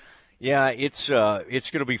 Yeah, it's going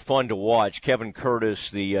to be fun to watch. Kevin Curtis,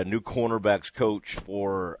 the new cornerbacks coach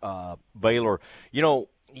for Baylor.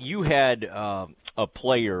 You had a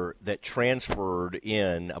player that transferred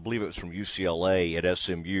in, I believe it was from UCLA at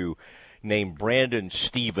SMU, named Brandon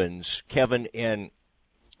Stevens. Kevin, and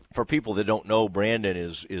for people that don't know, Brandon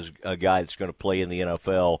is a guy that's going to play in the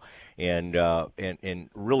NFL and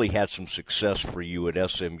really had some success for you at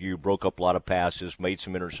SMU. Broke up a lot of passes, made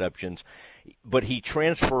some interceptions, but he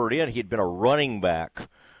transferred in. He had been a running back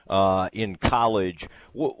in college.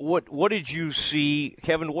 What did you see,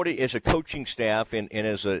 Kevin? As a coaching staff and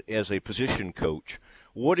as a position coach,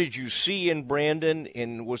 what did you see in Brandon?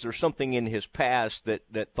 And was there something in his past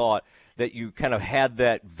that thought that you kind of had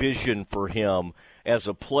that vision for him as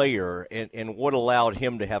a player, and what allowed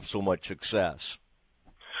him to have so much success?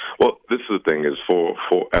 Well, this is the thing: is for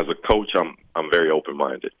as a coach, I'm very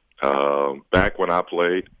open-minded. Back when I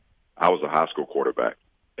played, I was a high school quarterback.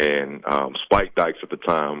 And Spike Dykes at the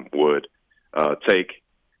time would take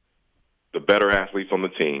the better athletes on the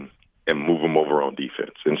team and move them over on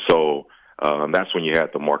defense. And so that's when you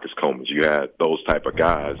had the Marcus Comans. You had those type of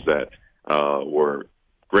guys that were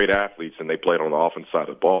great athletes, and they played on the offense side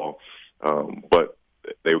of the ball, but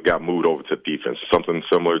they got moved over to defense, something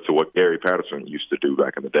similar to what Gary Patterson used to do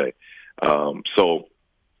back in the day. So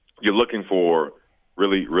you're looking for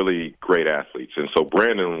really, really great athletes. And so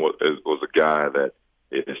Brandon was a guy that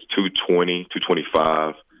is 220,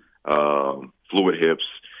 225, fluid hips.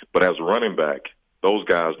 But as a running back, those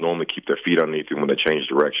guys normally keep their feet underneath them when they change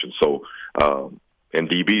direction. So, and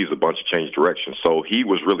DB is a bunch of change direction. So he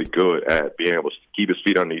was really good at being able to keep his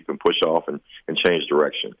feet underneath and push off and change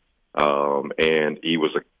direction. And he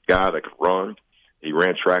was a guy that could run. He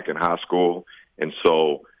ran track in high school. And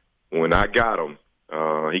so when I got him,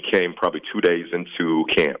 he came probably 2 days into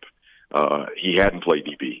camp. He hadn't played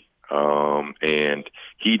DB. And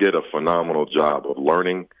he did a phenomenal job of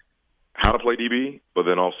learning how to play DB, but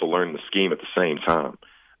then also learning the scheme at the same time.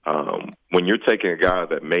 When you're taking a guy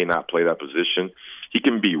that may not play that position, he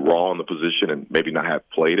can be raw in the position and maybe not have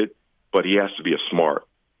played it, but he has to be a smart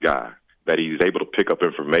guy, that he's able to pick up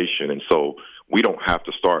information. And so we don't have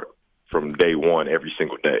to start from day one every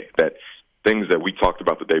single day. That things that we talked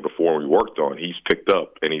about the day before and we worked on, he's picked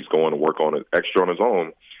up and he's going to work on it extra on his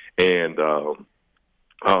own. And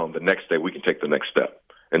the next day we can take the next step.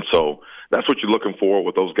 And so that's what you're looking for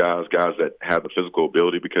with those guys that have the physical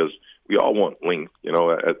ability, because we all want length.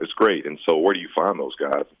 It's great. And so where do you find those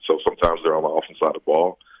guys? So sometimes they're on the offensive side of the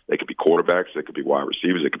ball. They could be quarterbacks. They could be wide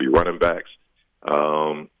receivers. They could be running backs.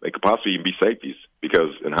 They could possibly even be safeties,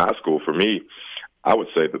 because in high school, for me, I would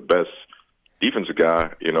say the best defensive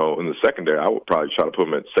guy, in the secondary, I would probably try to put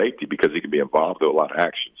him at safety because he could be involved with a lot of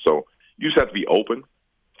action. So you just have to be open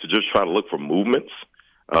to just try to look for movements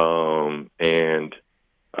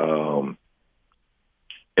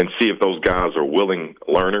and see if those guys are willing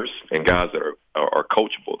learners and guys that are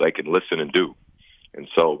coachable, they can listen and do. And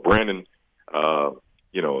so Brandon, I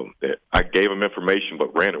gave him information,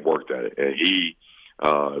 but Brandon worked at it, and he is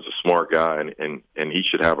a smart guy, and he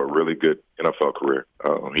should have a really good NFL career.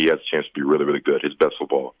 He has a chance to be really, really good. His best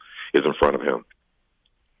football is in front of him.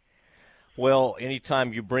 Well,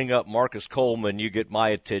 anytime you bring up Marcus Coleman, you get my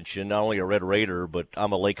attention. Not only a Red Raider, but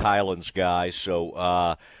I'm a Lake Highlands guy, so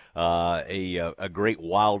a great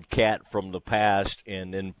Wildcat from the past,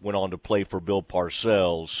 and then went on to play for Bill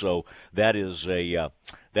Parcells. So that is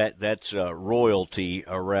that's royalty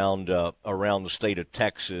around the state of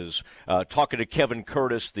Texas. Talking to Kevin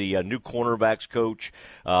Curtis, the new cornerbacks coach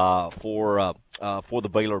for the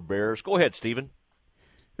Baylor Bears. Go ahead, Stephen.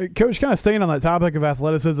 Coach, kind of staying on that topic of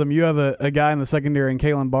athleticism, you have a guy in the secondary in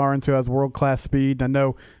Kalen Barnes who has world-class speed. I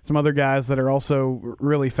know some other guys that are also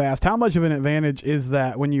really fast. How much of an advantage is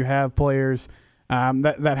that when you have players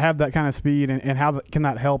that have that kind of speed, and how can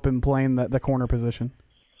that help in playing the corner position?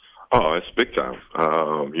 Oh, it's big time.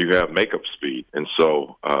 You have makeup speed, and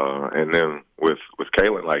so and then with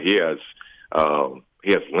Kalen, like he has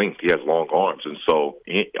length, he has long arms, and so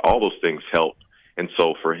all those things help. And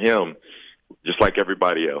so for him, just like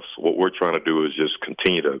everybody else, what we're trying to do is just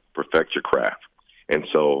continue to perfect your craft. And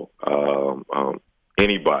so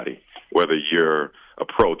anybody, whether you're a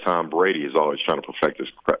pro, Tom Brady is always trying to perfect his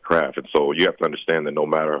craft. And so you have to understand that no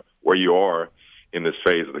matter where you are in this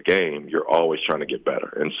phase of the game, you're always trying to get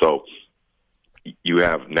better. And so you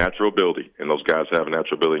have natural ability, and those guys have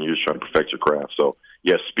natural ability, and you're just trying to perfect your craft. So,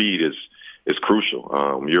 yes, speed is crucial.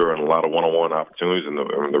 You're in a lot of one-on-one opportunities, and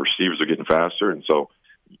the receivers are getting faster. And so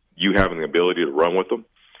you having the ability to run with them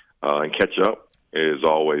and catch up is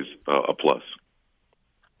always a plus.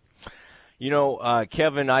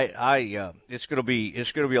 Kevin, it's going to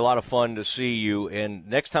be a lot of fun to see you. And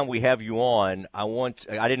next time we have you on,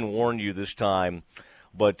 I didn't warn you this time,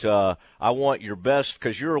 but I want your best,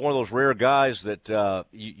 because you're one of those rare guys that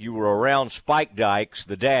you were around Spike Dykes,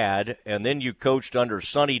 the dad, and then you coached under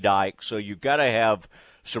Sonny Dykes, so you've got to have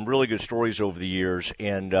some really good stories over the years.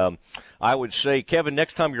 And I would say, Kevin,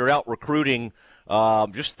 next time you're out recruiting,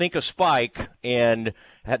 just think of Spike and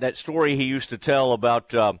had that story he used to tell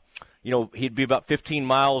about, he'd be about 15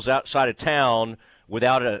 miles outside of town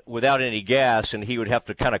without any gas, and he would have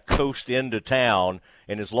to kind of coast into town.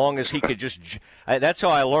 And as long as he could that's how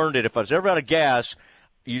I learned it. If I was ever out of gas,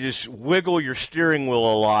 you just wiggle your steering wheel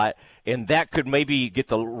a lot, and that could maybe get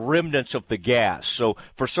the remnants of the gas. So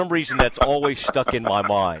for some reason, that's always stuck in my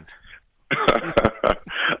mind. That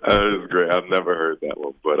is great. I've never heard that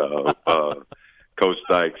one, but Coach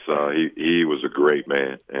Dykes, he was a great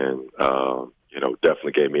man, and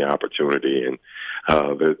definitely gave me an opportunity. And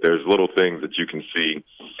there's little things that you can see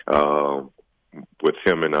with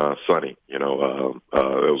him and Sonny. There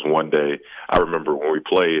was one day I remember when we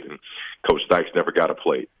played, and Coach Dykes never got a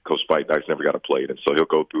plate. Coach Spike Dykes never got a plate, and so he'll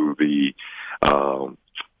go through the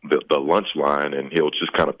lunch line, and he'll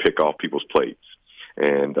just kind of pick off people's plates.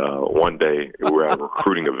 And one day we were at a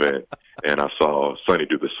recruiting event, and I saw Sonny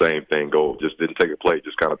do the same thing. Just didn't take a plate,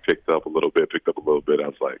 just kind of picked up a little bit. I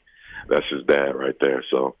was like, that's his dad right there.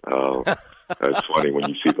 So it's funny when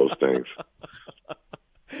you see those things.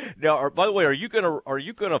 Now, by the way, are you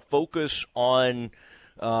gonna focus on?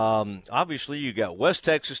 Obviously, you got West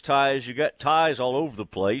Texas ties. You got ties all over the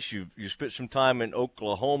place. You spent some time in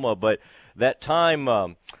Oklahoma, but that time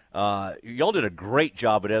y'all did a great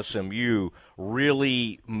job at SMU,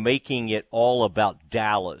 really making it all about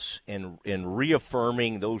Dallas and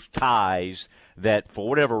reaffirming those ties that, for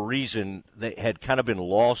whatever reason, they had kind of been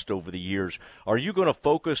lost over the years. Are you going to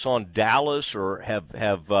focus on Dallas, or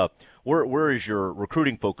have where is your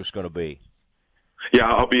recruiting focus going to be? Yeah,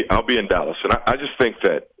 I'll be in Dallas, and I just think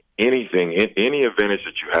that any advantage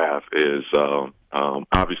that you have is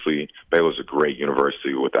obviously Baylor's a great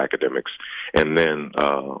university with academics, and then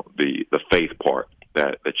the faith part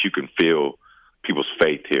that you can feel people's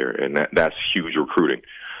faith here, and that's huge recruiting.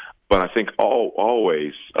 But I think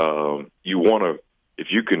always you want to, if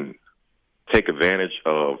you can take advantage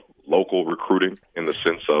of local recruiting in the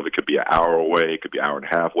sense of it could be an hour away, it could be an hour and a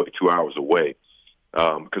half away, 2 hours away.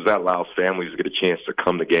 Because that allows families to get a chance to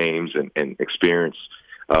come to games and experience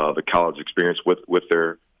the college experience with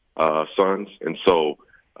their sons. And so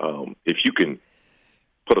if you can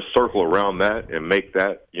put a circle around that and make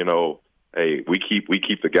that, hey, we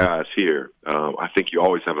keep the guys here, I think you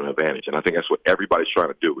always have an advantage. And I think that's what everybody's trying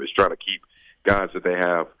to do, is trying to keep guys that they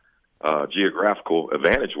have geographical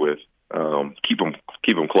advantage with, keep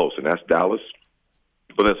them close. And that's Dallas,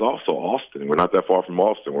 but it's also Austin. We're not that far from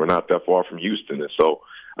Austin. We're not that far from Houston. And so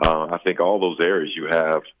I think all those areas you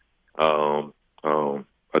have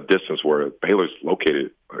a distance where Baylor's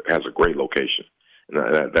located, has a great location.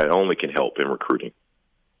 And that only can help in recruiting.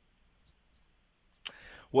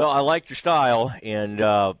 Well, I like your style, and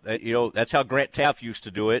that's how Grant Taft used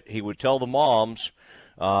to do it. He would tell the moms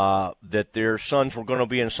that their sons were going to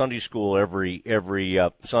be in Sunday school every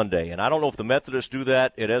Sunday. And I don't know if the Methodists do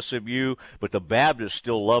that at SMU, but the Baptists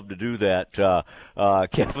still love to do that,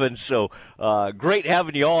 Kevin. So great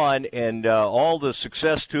having you on, and all the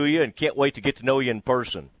success to you, and can't wait to get to know you in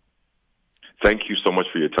person. Thank you so much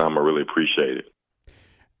for your time. I really appreciate it.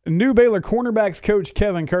 New Baylor cornerbacks coach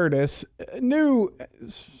Kevin Curtis.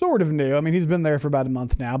 Sort of new. I mean, he's been there for about a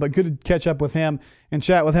month now, but good to catch up with him and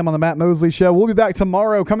chat with him on the Matt Mosley Show. We'll be back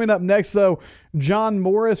tomorrow. Coming up next, though, John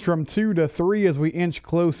Morris from 2 to 3 as we inch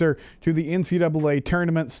closer to the NCAA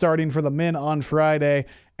tournament starting for the men on Friday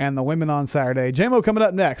and the women on Saturday. JMO coming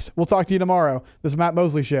up next. We'll talk to you tomorrow. This is Matt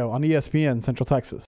Mosley Show on ESPN Central Texas.